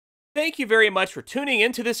Thank you very much for tuning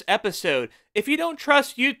into this episode. If you don't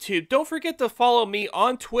trust YouTube, don't forget to follow me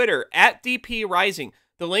on Twitter at DPRising.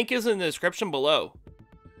 The link is in the description below.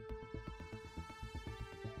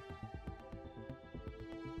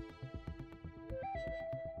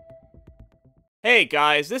 Hey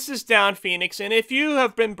guys, this is Downphoenix, and if you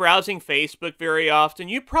have been browsing Facebook very often,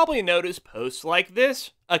 you probably notice posts like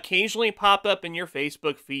this occasionally pop up in your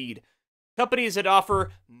Facebook feed. Companies that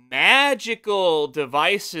offer magical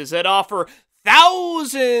devices, that offer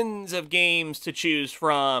thousands of games to choose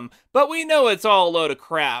from, but we know it's all a load of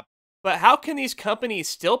crap. But how can these companies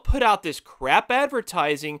still put out this crap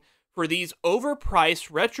advertising for these overpriced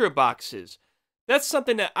retro boxes? That's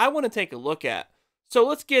something that I want to take a look at. So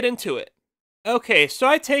let's get into it. Okay, so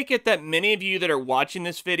I take it that many of you that are watching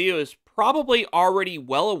this video is probably already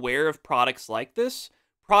well aware of products like this.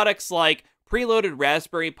 Products like preloaded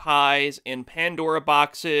Raspberry Pis and Pandora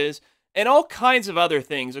boxes and all kinds of other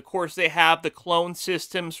things. Of course, they have the clone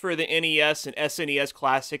systems for the NES and SNES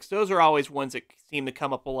Classics. Those are always ones that seem to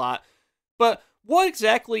come up a lot. But what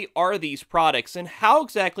exactly are these products, and how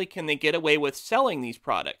exactly can they get away with selling these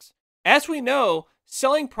products? As we know,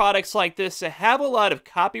 selling products like this that have a lot of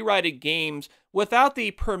copyrighted games without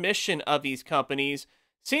the permission of these companies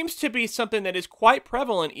seems to be something that is quite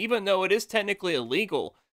prevalent, even though it is technically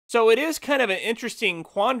illegal. So it is kind of an interesting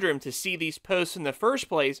quandrum to see these posts in the first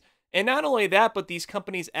place, and not only that, but these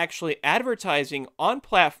companies actually advertising on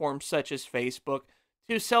platforms such as Facebook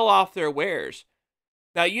to sell off their wares.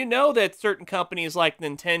 Now, you know that certain companies like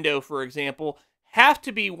Nintendo, for example, have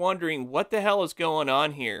to be wondering what the hell is going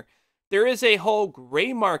on here. There is a whole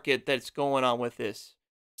gray market that's going on with this.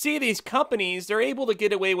 See, these companies, they're able to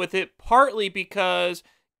get away with it partly because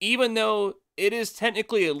even though it is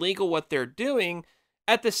technically illegal what they're doing,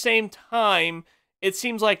 at the same time, it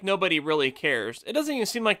seems like nobody really cares. It doesn't even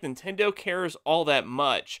seem like Nintendo cares all that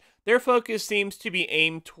much. Their focus seems to be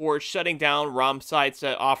aimed towards shutting down ROM sites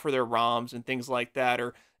that offer their ROMs and things like that,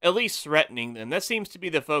 or at least threatening them. That seems to be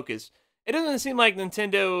the focus. It doesn't seem like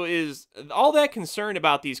Nintendo is all that concerned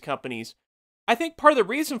about these companies. I think part of the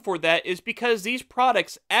reason for that is because these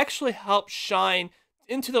products actually help shine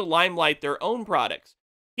into the limelight their own products.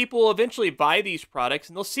 People will eventually buy these products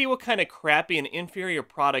and they'll see what kind of crappy and inferior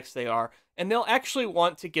products they are, and they'll actually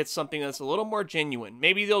want to get something that's a little more genuine.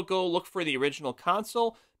 Maybe they'll go look for the original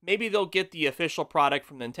console, maybe they'll get the official product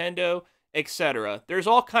from Nintendo, etc. There's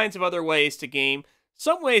all kinds of other ways to game.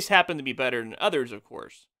 Some ways happen to be better than others, of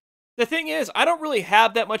course. The thing is, I don't really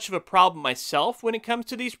have that much of a problem myself when it comes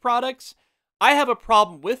to these products. I have a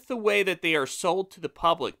problem with the way that they are sold to the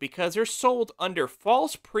public because they're sold under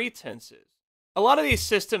false pretenses. A lot of these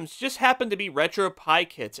systems just happen to be retro Pi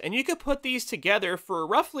kits, and you could put these together for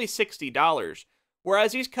roughly $60,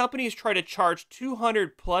 whereas these companies try to charge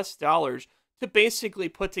 $200+ to basically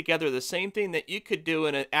put together the same thing that you could do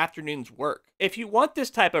in an afternoon's work. If you want this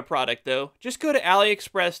type of product though, just go to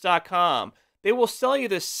AliExpress.com. They will sell you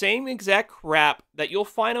the same exact crap that you'll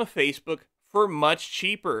find on Facebook for much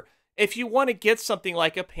cheaper. If you want to get something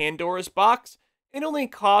like a Pandora's box, it only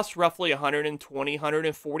costs roughly $120,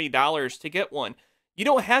 $140 to get one. You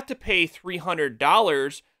don't have to pay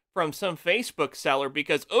 $300 from some Facebook seller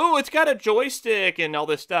because, oh, it's got a joystick and all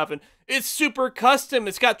this stuff, and it's super custom,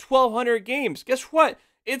 it's got 1,200 games. Guess what?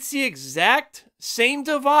 It's the exact same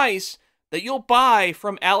device that you'll buy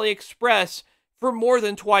from AliExpress for more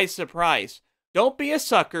than twice the price. Don't be a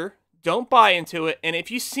sucker, don't buy into it, and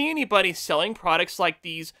if you see anybody selling products like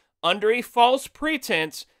these under a false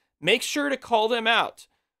pretense, make sure to call them out.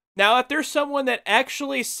 Now, if there's someone that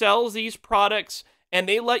actually sells these products and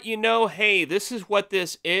they let you know, hey, this is what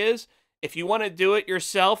this is, if you want to do it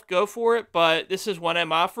yourself, go for it, but this is what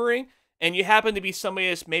I'm offering, and you happen to be somebody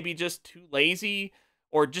that's maybe just too lazy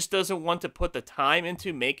or just doesn't want to put the time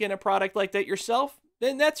into making a product like that yourself,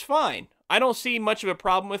 then that's fine. I don't see much of a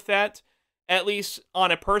problem with that, at least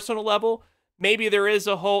on a personal level. Maybe there is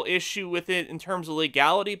a whole issue with it in terms of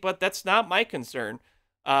legality, but that's not my concern.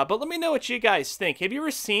 But let me know what you guys think. Have you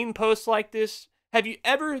ever seen posts like this? Have you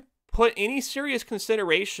ever put any serious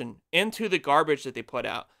consideration into the garbage that they put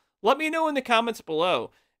out? Let me know in the comments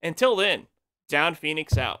below. Until then,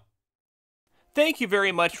 Downphoenix out. Thank you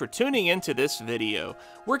very much for tuning into this video.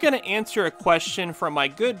 We're going to answer a question from my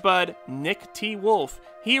good bud, Nick T. Wolf.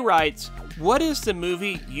 He writes, what is the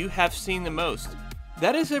movie you have seen the most?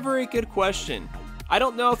 That is a very good question. I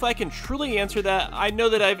don't know if I can truly answer that. I know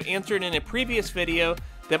that I've answered in a previous video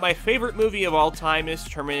that my favorite movie of all time is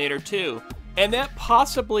Terminator 2. And that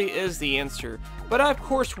possibly is the answer. But I of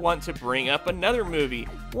course want to bring up another movie.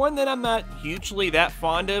 One that I'm not hugely that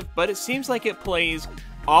fond of, but it seems like it plays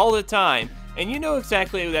all the time. And you know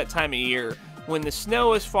exactly that time of year when the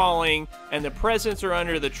snow is falling and the presents are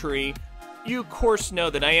under the tree, you of course know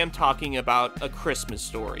that I am talking about A Christmas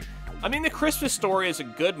Story. I mean, The Christmas Story is a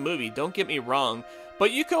good movie, don't get me wrong,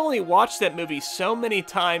 but you can only watch that movie so many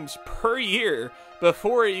times per year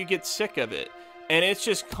before you get sick of it, and it's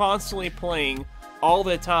just constantly playing all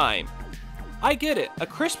the time. I get it, A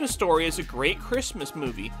Christmas Story is a great Christmas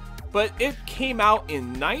movie, but it came out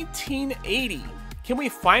in 1980. Can we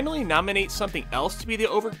finally nominate something else to be the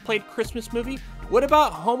overplayed Christmas movie? What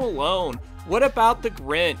about Home Alone? What about The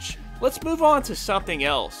Grinch? Let's move on to something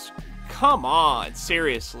else. Come on,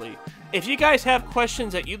 seriously. If you guys have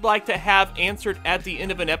questions that you'd like to have answered at the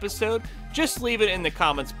end of an episode, just leave it in the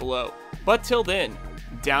comments below. But till then,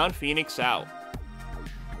 Downphoenix out.